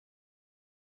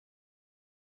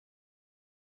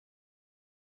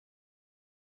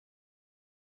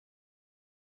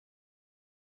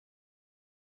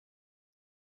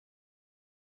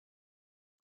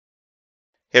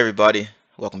Hey everybody,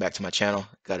 welcome back to my channel.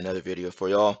 Got another video for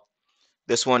y'all.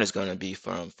 This one is going to be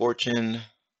from Fortune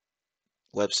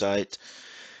website.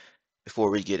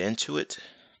 Before we get into it,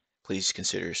 please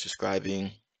consider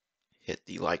subscribing, hit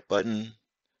the like button,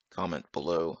 comment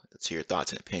below. Let's hear your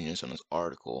thoughts and opinions on this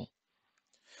article.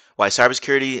 Why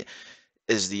cybersecurity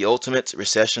is the ultimate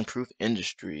recession-proof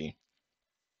industry,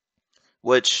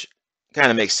 which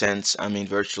kind of makes sense. I mean,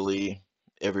 virtually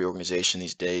every organization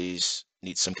these days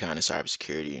needs some kind of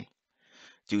cybersecurity,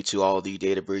 due to all the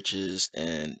data breaches,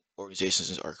 and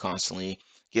organizations are constantly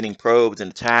getting probed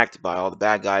and attacked by all the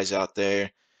bad guys out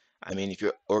there. I mean, if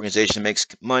your organization makes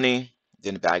money,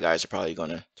 then the bad guys are probably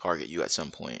going to target you at some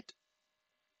point.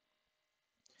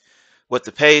 With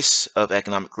the pace of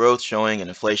economic growth showing and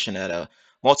inflation at a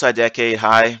multi-decade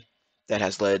high, that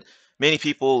has led many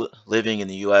people living in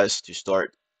the US to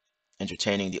start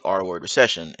entertaining the R word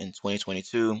recession. In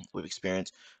 2022, we've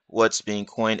experienced what's being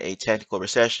coined a technical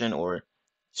recession, or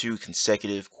 2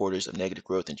 consecutive quarters of negative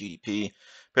growth in GDP.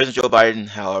 President Joe Biden,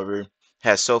 however,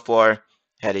 has so far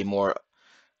had a more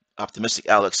optimistic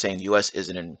outlook, saying the U.S.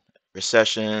 isn't in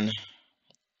recession,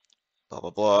 blah,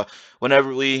 blah, blah.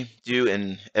 Whenever we do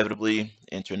inevitably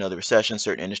enter another recession,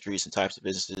 certain industries and types of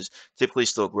businesses typically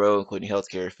still grow, including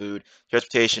healthcare, food,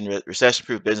 transportation.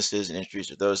 Recession-proof businesses and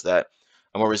industries are those that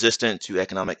are more resistant to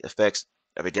economic effects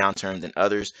of a downturn than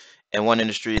others. And one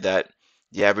industry that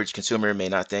the average consumer may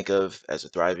not think of as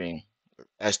thriving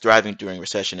during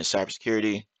recession is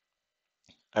cybersecurity.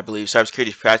 I believe cybersecurity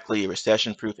is practically a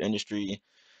recession-proof industry.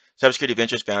 Cybersecurity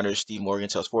Ventures founder Steve Morgan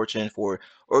tells Fortune, for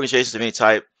organizations of any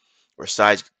type or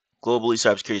size globally,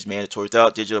 cybersecurity is mandatory.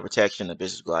 Without digital protection, the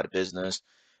business will go out of business.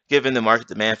 Given the market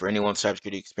demand for anyone with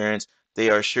cybersecurity experience, they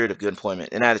are assured of good employment.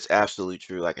 And that is absolutely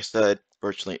true. Like I said,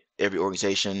 virtually every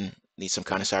organization needs some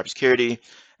kind of cybersecurity.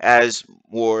 As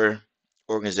more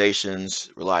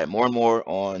organizations rely more and more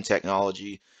on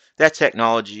technology, that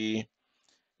technology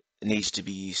needs to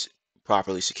be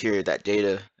properly secured. That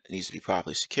data needs to be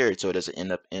properly secured so it doesn't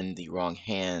end up in the wrong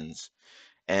hands.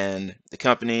 And the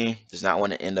company does not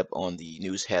want to end up on the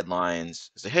news headlines.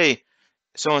 Say, hey,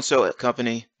 so and so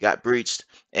company got breached,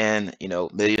 and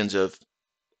millions of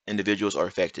individuals are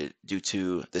affected due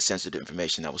to the sensitive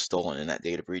information that was stolen in that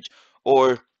data breach.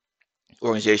 Or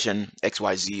organization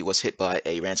XYZ was hit by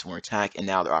a ransomware attack, and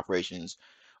now their operations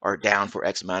are down for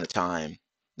X amount of time.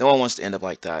 No one wants to end up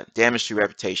like that. Damage to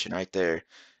reputation right there.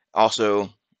 Also,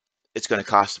 it's going to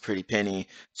cost a pretty penny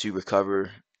to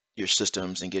recover your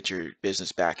systems and get your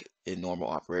business back in normal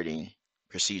operating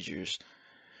procedures.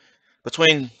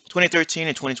 Between 2013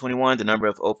 and 2021, the number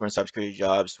of open cybersecurity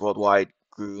jobs worldwide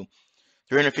grew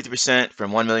 350%,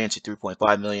 from 1 million to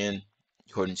 3.5 million,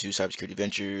 according to Cybersecurity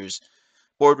Ventures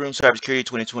Boardroom Cybersecurity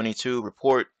 2022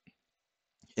 report.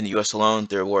 In the US alone,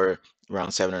 there were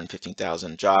around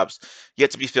 715,000 jobs yet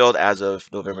to be filled as of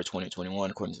November 2021,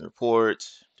 according to the report.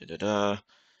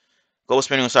 Global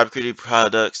spending on cybersecurity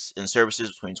products and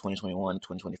services between 2021 and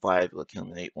 2025 will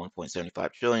accumulate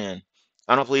 1.75 trillion.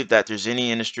 I don't believe that there's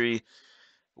any industry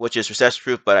which is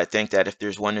recession-proof, but I think that if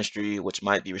there's one industry which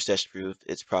might be recession-proof,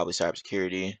 it's probably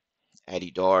cybersecurity. Adi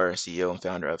Dar, CEO and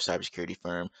founder of cybersecurity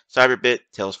firm Cyberbit,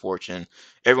 tells Fortune,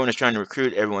 everyone is trying to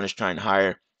recruit, everyone is trying to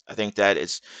hire. I think that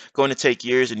it's going to take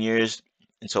years and years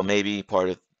until maybe part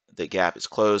of the gap is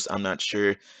closed. I'm not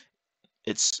sure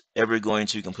it's ever going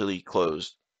to completely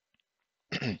close.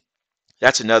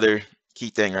 That's another key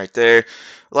thing right there.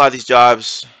 A lot of these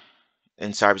jobs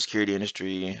in cybersecurity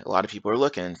industry, a lot of people are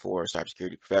looking for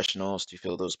cybersecurity professionals to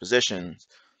fill those positions.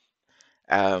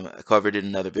 I covered in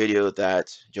another video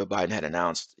that Joe Biden had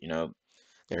announced,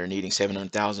 they're needing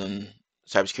 700,000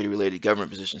 cybersecurity related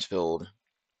government positions filled.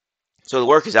 So the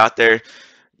work is out there.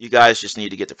 You guys just need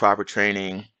to get the proper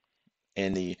training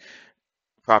and the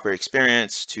proper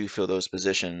experience to fill those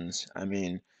positions. I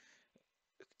mean,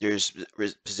 there's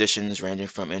positions ranging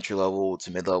from entry level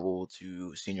to mid level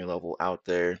to senior level out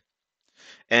there.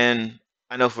 And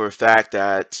I know for a fact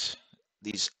that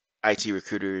these IT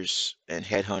recruiters and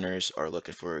headhunters are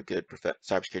looking for good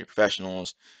cybersecurity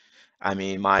professionals. I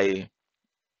mean, my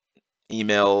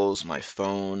emails, my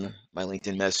phone, my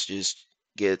LinkedIn messages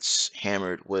gets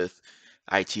hammered with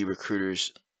IT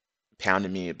recruiters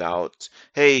pounding me about,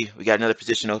 hey, we got another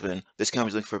position open. This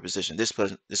company's looking for a position. This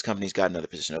company's got another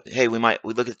position open. Hey, we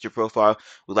look at your profile.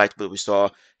 We liked what we saw.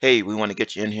 Hey, we want to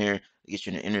get you in here, get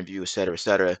you in an interview, et cetera, et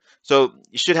cetera. So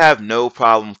you should have no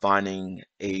problem finding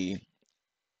a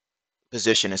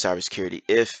position in cybersecurity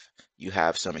if you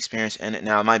have some experience in it.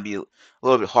 Now, it might be a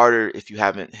little bit harder if you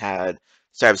haven't had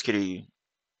cybersecurity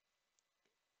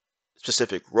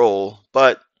specific role,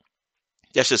 but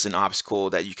That's just an obstacle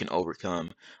that you can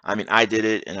overcome. I mean, I did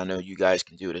it, and I know you guys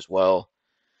can do it as well.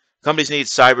 Companies need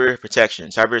cyber protection.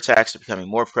 Cyber attacks are becoming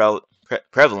more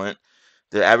prevalent.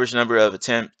 The average number of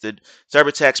attempted cyber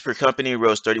attacks per company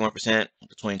rose 31%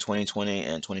 between 2020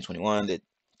 and 2021. The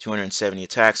 270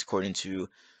 attacks, according to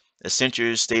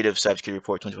Accenture's State of Cybersecurity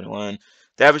Report 2021.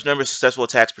 The average number of successful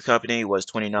attacks per company was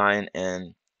 29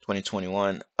 in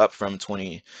 2021, up from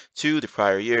 22 the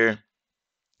prior year.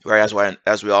 Whereas,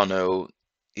 as we all know,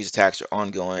 these attacks are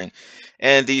ongoing,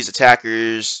 and these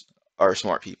attackers are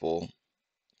smart people.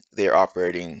 They're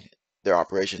operating their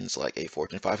operations like a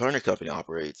Fortune 500 company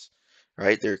operates,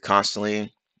 right? They're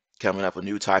constantly coming up with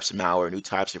new types of malware, new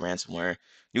types of ransomware,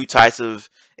 new types of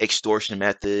extortion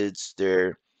methods.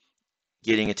 They're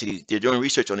doing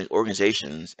research on these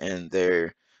organizations, and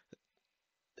they're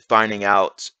finding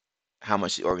out how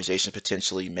much the organization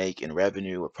potentially make in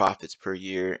revenue or profits per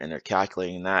year, and they're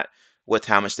calculating that with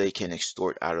how much they can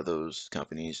extort out of those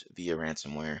companies via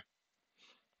ransomware.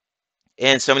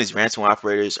 And some of these ransomware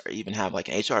operators even have like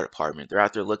an HR department. They're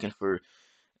out there looking for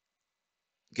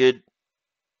good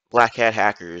black hat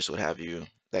hackers, what have you,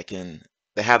 that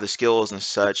have the skills and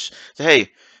such. So hey,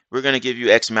 we're gonna give you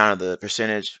X amount of the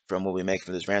percentage from what we make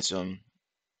from this ransom,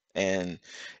 and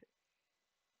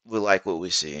we like what we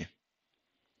see.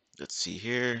 Let's see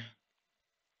here.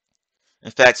 In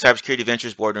fact, Cybersecurity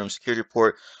Ventures Boardroom Security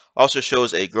Report also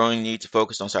shows a growing need to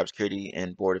focus on cybersecurity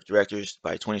and board of directors.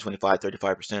 By 2025,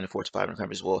 35% of Fortune 500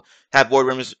 companies will have board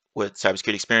members with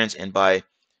cybersecurity experience, and by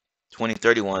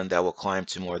 2031, that will climb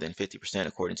to more than 50%,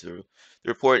 according to the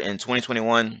report. In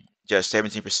 2021, just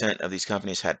 17% of these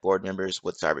companies had board members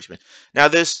with cyber experience. Now,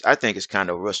 this I think is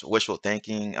kind of wishful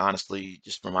thinking, honestly,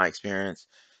 just from my experience,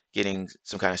 getting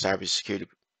some kind of cybersecurity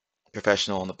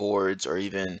professional on the boards, or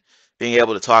even being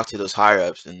able to talk to those higher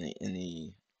ups in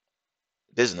the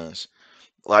business.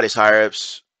 A lot of these higher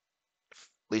ups, at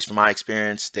least from my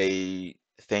experience, they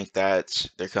think that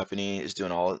their company is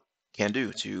doing all it can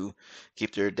do to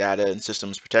keep their data and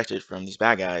systems protected from these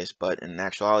bad guys, but in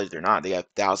actuality, they're not. They have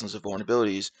thousands of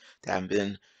vulnerabilities that haven't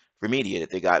been remediated.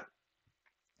 They got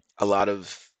a lot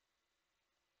of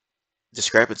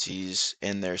discrepancies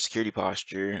in their security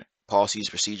posture, policies,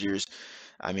 procedures.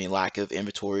 I mean, lack of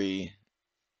inventory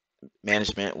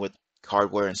management with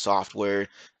hardware and software.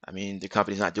 I mean, the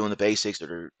company's not doing the basics, or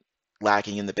they're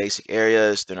lacking in the basic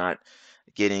areas. They're not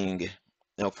getting,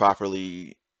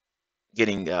 properly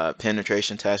getting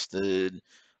penetration tested,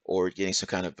 or getting some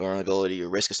kind of vulnerability or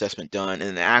risk assessment done,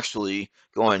 and actually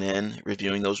going in,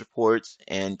 reviewing those reports,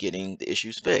 and getting the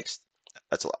issues fixed.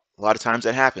 That's a lot of times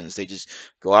that happens. They just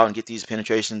go out and get these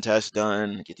penetration tests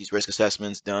done, get these risk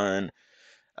assessments done,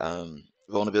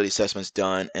 vulnerability assessments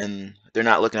done, and they're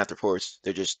not looking at the reports.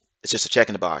 It's just a check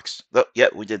in the box. Look, yeah,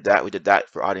 we did that. We did that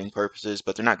for auditing purposes,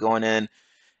 but they're not going in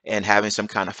and having some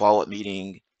kind of follow-up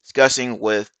meeting, discussing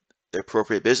with the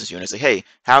appropriate business units, like, hey,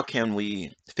 how can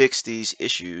we fix these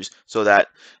issues so that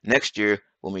next year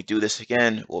when we do this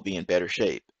again, we'll be in better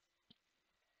shape.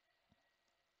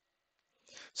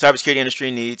 Cybersecurity industry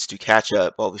needs to catch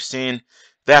up. While we've seen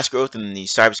vast growth in the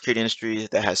cybersecurity industry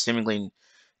that has seemingly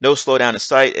no slowdown in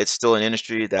sight, it's still an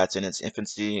industry that's in its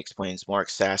infancy, explains Mark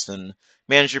Sasson,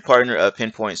 manager partner of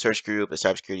Pinpoint Search Group, a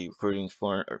cybersecurity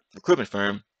recruitment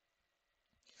firm.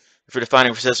 If you're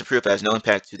defining recession-proof as no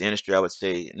impact to the industry, I would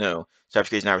say no.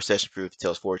 Cybersecurity is not recession-proof,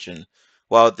 tells Fortune.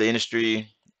 While the industry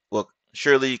will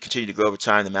surely continue to grow over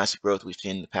time, the massive growth we've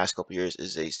seen in the past couple of years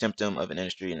is a symptom of an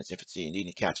industry in its infancy and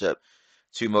needing to catch up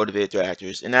to motivate their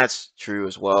actors. And that's true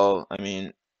as well. I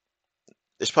mean,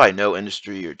 there's probably no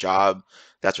industry or job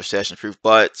that's recession proof,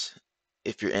 but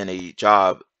if you're in a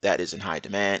job that is in high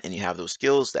demand and you have those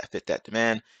skills that fit that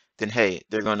demand, then hey,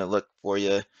 they're going to look for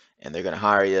you, and they're going to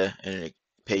hire you, and they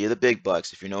pay you the big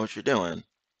bucks if you know what you're doing.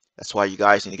 That's why you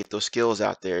guys need to get those skills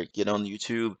out there. Get on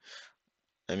YouTube.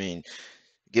 I mean,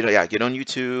 get on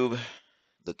YouTube,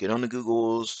 get on the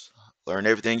Googles, learn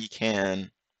everything you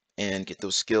can, and get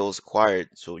those skills acquired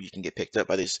so you can get picked up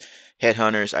by these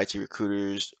headhunters, IT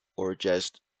recruiters, or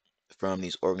just from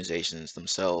these organizations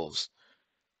themselves.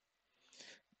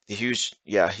 The huge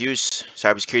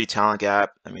cybersecurity talent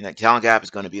gap. I mean, that talent gap is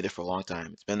going to be there for a long time.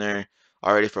 It's been there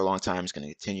already for a long time. It's going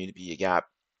to continue to be a gap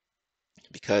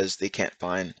because they can't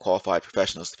find qualified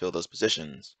professionals to fill those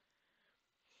positions.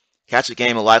 Catch the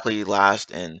game will likely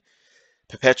last in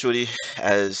perpetuity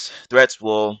as threats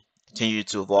will continue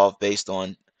to evolve based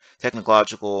on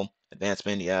technological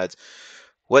advancement. He adds,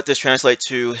 what this translates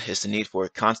to is the need for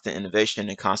constant innovation,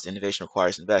 and constant innovation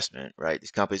requires investment, right?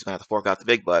 These companies are going to have to fork out the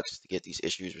big bucks to get these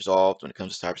issues resolved when it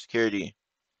comes to cybersecurity.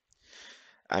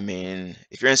 I mean,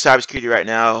 if you're in cybersecurity right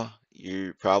now,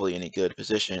 you're probably in a good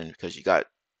position because you got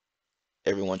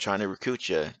everyone trying to recruit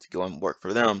you to go and work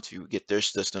for them to get their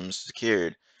systems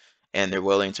secured, and they're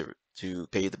willing to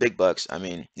pay you the big bucks. I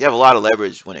mean, you have a lot of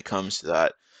leverage when it comes to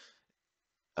that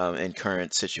in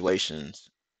current situations.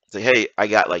 Say, hey, I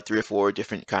got like 3 or 4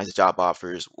 different kinds of job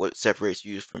offers. What separates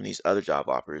you from these other job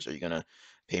offers? Are you gonna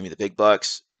pay me the big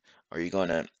bucks? Are you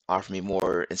gonna offer me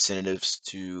more incentives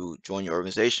to join your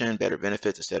organization, better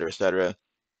benefits, et cetera, et cetera?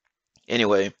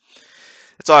 Anyway,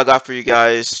 that's all I got for you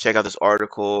guys. Check out this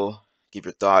article. Give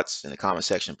your thoughts in the comment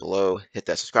section below. Hit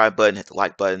that subscribe button, hit the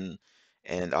like button,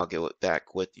 and I'll get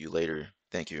back with you later.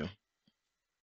 Thank you.